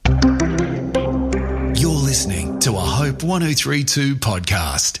Hope 1032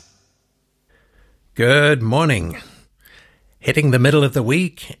 podcast. Good morning. Hitting the middle of the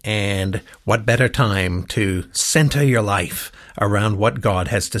week, and what better time to center your life around what God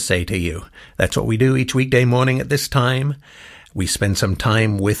has to say to you. That's what we do each weekday morning at this time. We spend some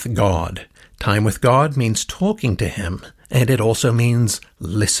time with God. Time with God means talking to Him, and it also means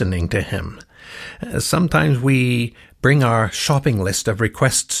listening to Him. Sometimes we bring our shopping list of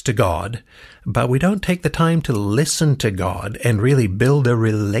requests to God, but we don't take the time to listen to God and really build a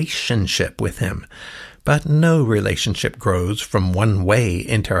relationship with Him. But no relationship grows from one-way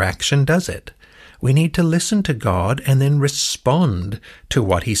interaction, does it? We need to listen to God and then respond to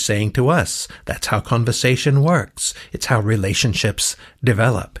what He's saying to us. That's how conversation works. It's how relationships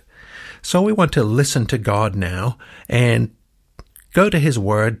develop. So we want to listen to God now and go to His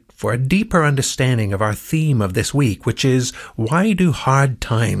Word for a deeper understanding of our theme of this week, which is, why do hard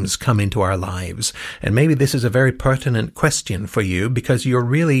times come into our lives? And maybe this is a very pertinent question for you because you're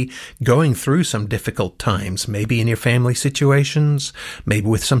really going through some difficult times, maybe in your family situations, maybe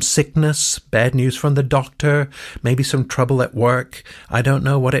with some sickness, bad news from the doctor, maybe some trouble at work. I don't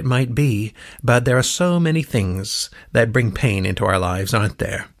know what it might be, but there are so many things that bring pain into our lives, aren't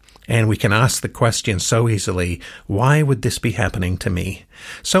there? And we can ask the question so easily, why would this be happening to me?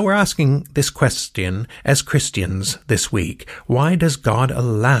 So we're asking this question as Christians this week. Why does God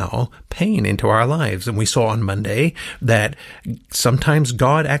allow pain into our lives? And we saw on Monday that sometimes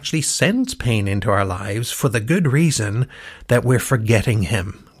God actually sends pain into our lives for the good reason that we're forgetting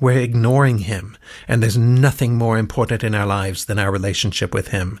Him. We're ignoring Him, and there's nothing more important in our lives than our relationship with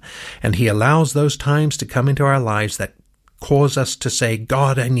Him. And He allows those times to come into our lives that cause us to say,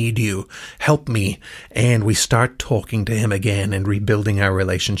 God, I need you. Help me. And we start talking to Him again and rebuilding our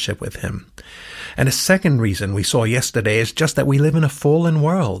relationship with Him. And a second reason we saw yesterday is just that we live in a fallen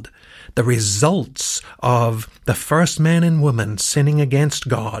world. The results of the first man and woman sinning against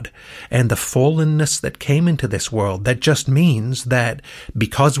God and the fallenness that came into this world, that just means that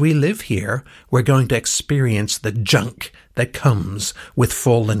because we live here, we're going to experience the junk that comes with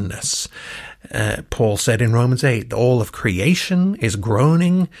fallenness. Paul said in Romans 8, all of creation is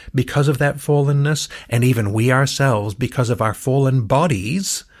groaning because of that fallenness, and even we ourselves, because of our fallen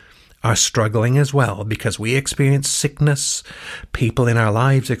bodies, are struggling as well, because we experience sickness. People in our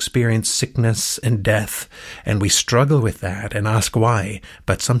lives experience sickness and death, and we struggle with that and ask why.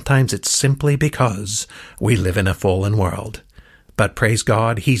 But sometimes it's simply because we live in a fallen world. But praise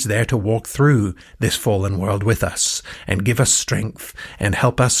God, He's there to walk through this fallen world with us and give us strength and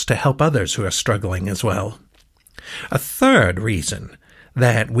help us to help others who are struggling as well. A third reason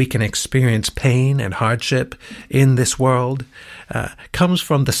that we can experience pain and hardship in this world comes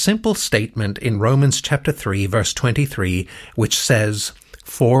from the simple statement in Romans chapter 3, verse 23, which says,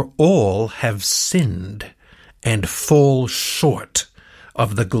 "For all have sinned and fall short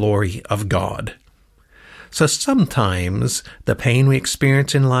of the glory of God." So sometimes the pain we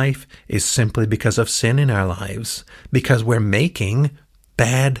experience in life is simply because of sin in our lives, because we're making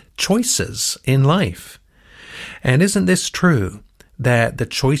bad choices in life. And isn't this true, that the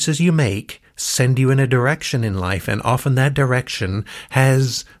choices you make send you in a direction in life, and often that direction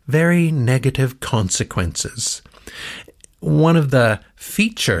has very negative consequences? One of the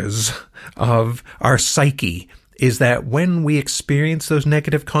features of our psyche is that when we experience those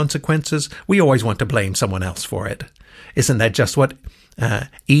negative consequences, we always want to blame someone else for it. Isn't that just what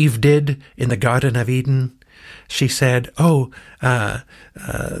Eve did in the Garden of Eden? She said, the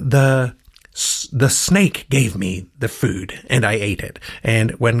snake gave me the food and I ate it.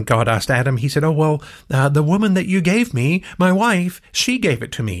 And when God asked Adam, he said, the woman that you gave me, my wife, she gave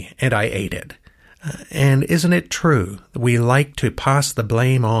it to me and I ate it. And isn't it true? We like to pass the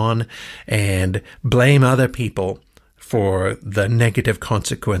blame on and blame other people for the negative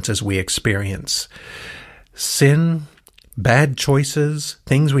consequences we experience. Sin, bad choices,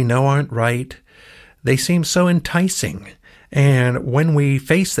 things we know aren't right, they seem so enticing. And when we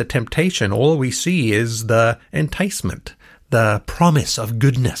face the temptation, all we see is the enticement, the promise of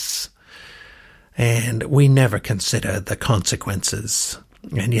goodness. And we never consider the consequences.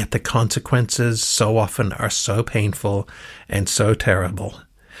 And yet the consequences so often are so painful and so terrible.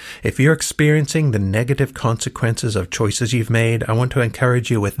 If you're experiencing the negative consequences of choices you've made, I want to encourage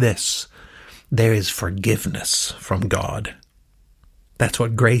you with this. There is forgiveness from God. That's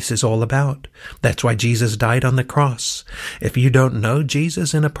what grace is all about. That's why Jesus died on the cross. If you don't know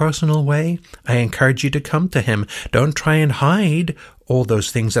Jesus in a personal way, I encourage you to come to Him. Don't try and hide all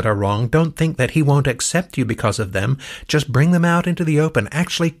those things that are wrong. Don't think that He won't accept you because of them. Just bring them out into the open.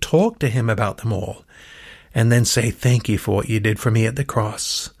 Actually talk to Him about them all. And then say, thank you for what you did for me at the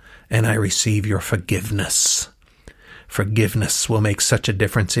cross. And I receive your forgiveness. Forgiveness will make such a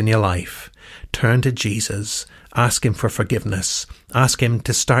difference in your life. Turn to Jesus. Ask him for forgiveness. Ask him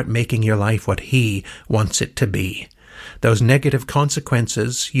to start making your life what he wants it to be. Those negative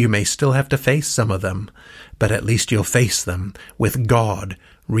consequences, you may still have to face some of them, but at least you'll face them with God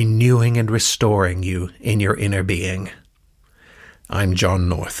renewing and restoring you in your inner being. I'm John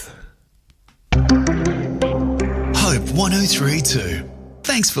North. Hope 103.2.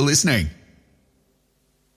 Thanks for listening.